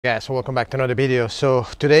Guys, welcome back to another video. So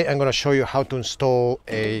today I'm going to show you how to install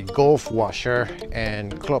a golf washer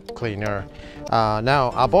and club cleaner.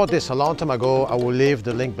 Now I bought this a long time ago. I will leave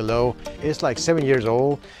the link below. It's like 7 years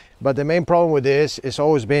old, but the main problem with this is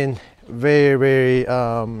always been very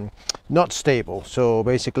not stable. So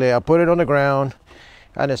basically I put it on the ground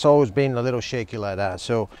and it's always been a little shaky like that.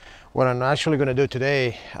 So what I'm actually going to do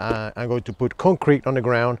today, I'm going to put concrete on the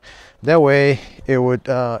ground. That way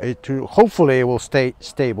hopefully it will stay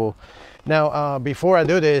stable. Now before I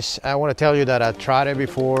do this, I want to tell you that I tried it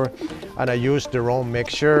before and I used the wrong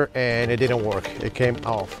mixture and it didn't work. It came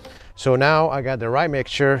off. So now I got the right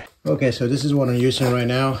mixture. Okay, so this is what I'm using right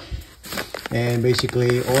now, and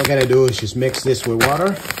basically all I gotta do is just mix this with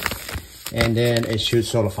water and then it should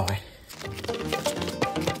solidify.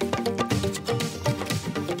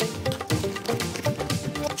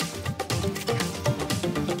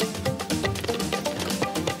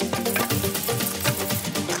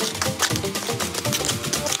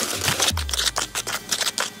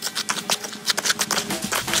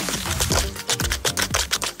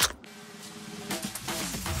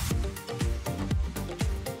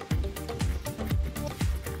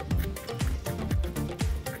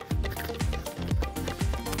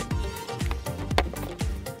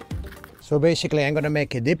 So basically I'm gonna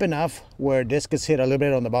make it deep enough where this can sit a little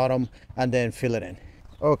bit on the bottom and then fill it in.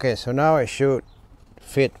 Okay, so now it should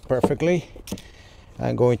fit perfectly.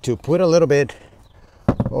 I'm going to put a little bit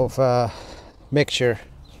of mixture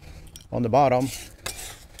on the bottom,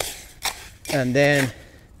 and then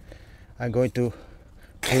I'm going to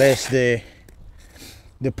place the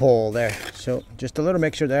pole there. So just a little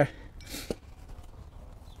mixture there.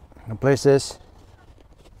 I'll place this.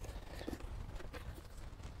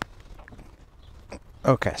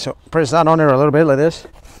 Okay, so press that on there a little bit like this,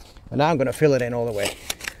 and now I'm going to fill it in all the way.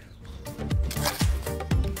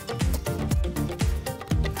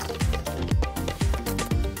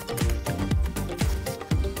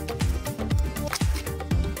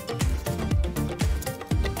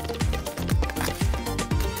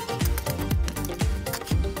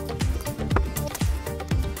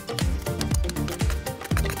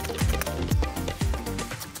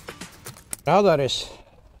 Now that it's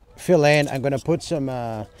filled in, I'm going to put some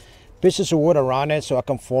pieces of wood around it so I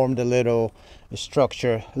can form the little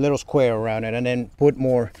structure, a little square around it, and then put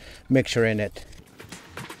more mixture in it.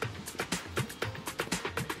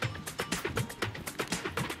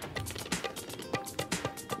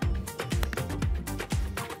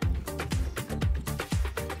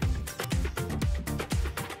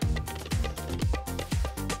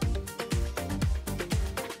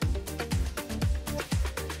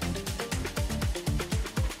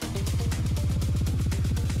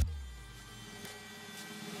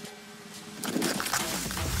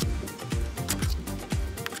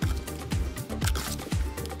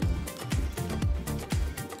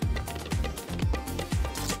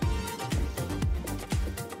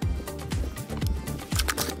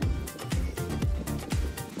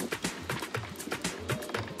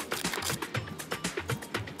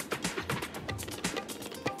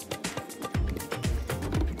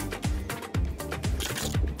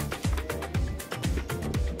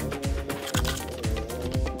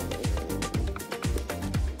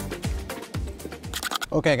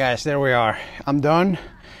 Okay guys, there we are. I'm done.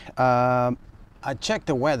 I checked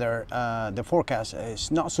the weather. The forecast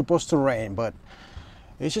is not supposed to rain, but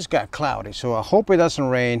it just got cloudy, so I hope it doesn't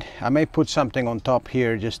rain. I may put something on top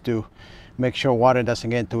here just to make sure water doesn't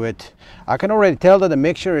get to it. I can already tell that the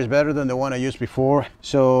mixture is better than the one I used before,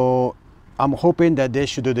 so I'm hoping that this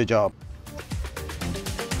should do the job.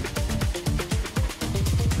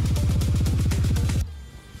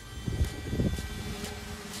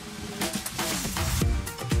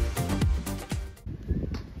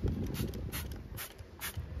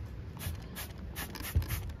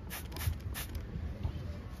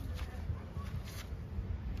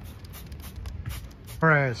 All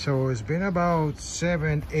right, so it's been about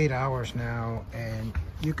 7-8 hours now, and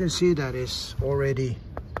you can see that it's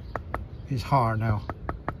hard now.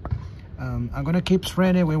 I'm gonna keep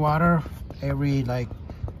spraying it with water every like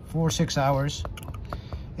 4-6 hours,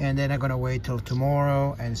 and then I'm gonna wait till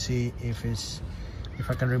tomorrow and see if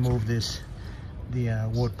I can remove the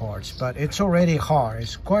wood parts. But it's already hard.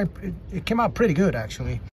 It came out pretty good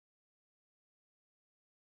actually.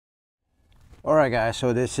 All right guys,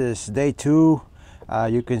 so this is day 2.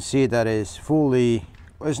 You can see that it's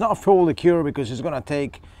not fully cured because it's gonna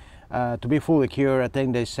take to be fully cured. I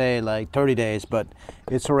think they say like 30 days, but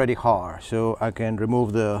it's already hard. So I can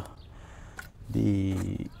remove the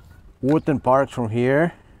wooden parts from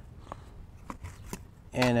here,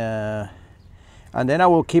 and then I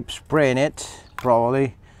will keep spraying it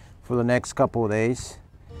probably for the next couple of days,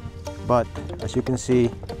 but as you can see,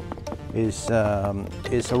 is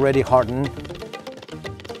already hardened.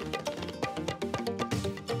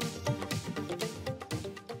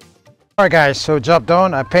 All right guys, so job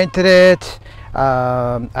done. I painted it,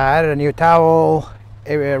 I added a new towel.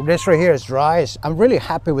 This right here is dry. I'm really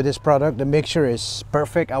happy with this product. The mixture is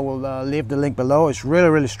perfect. I will leave the link below. It's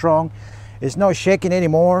really strong. It's not shaking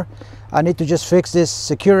anymore. I need to just fix this,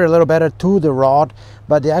 secure it a little better to the rod,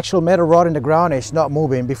 but the actual metal rod in the ground is not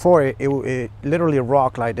moving. Before it literally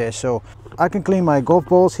rocked like this. So I can clean my golf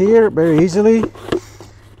balls here very easily.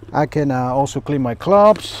 I can also clean my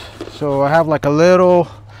clubs. So I have like a little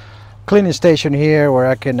cleaning station here where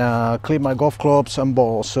I can clean my golf clubs and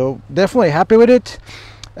balls. So definitely happy with it.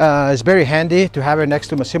 It's very handy to have it next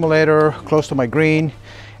to my simulator, close to my green.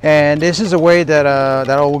 And this is a way that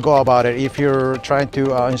I will go about it if you're trying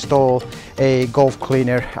to install a golf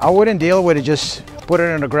cleaner. I wouldn't deal with it, just put it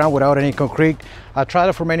on the ground without any concrete. I tried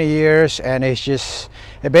it for many years and it's just,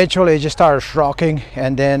 eventually it just starts rocking,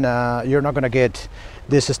 and then you're not gonna get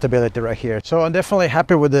this stability right here. So I'm definitely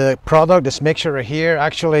happy with the product, this mixture right here.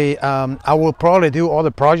 Actually, I will probably do all the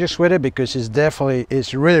projects with it because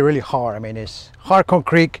it's really hard. I mean, it's hard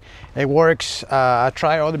concrete. It works. I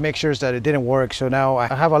tried all the mixtures that it didn't work. So now I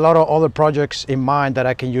have a lot of other projects in mind that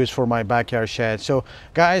I can use for my backyard shed. So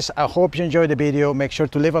guys, I hope you enjoyed the video. Make sure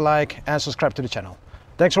to leave a like and subscribe to the channel.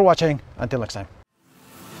 Thanks for watching. Until next time.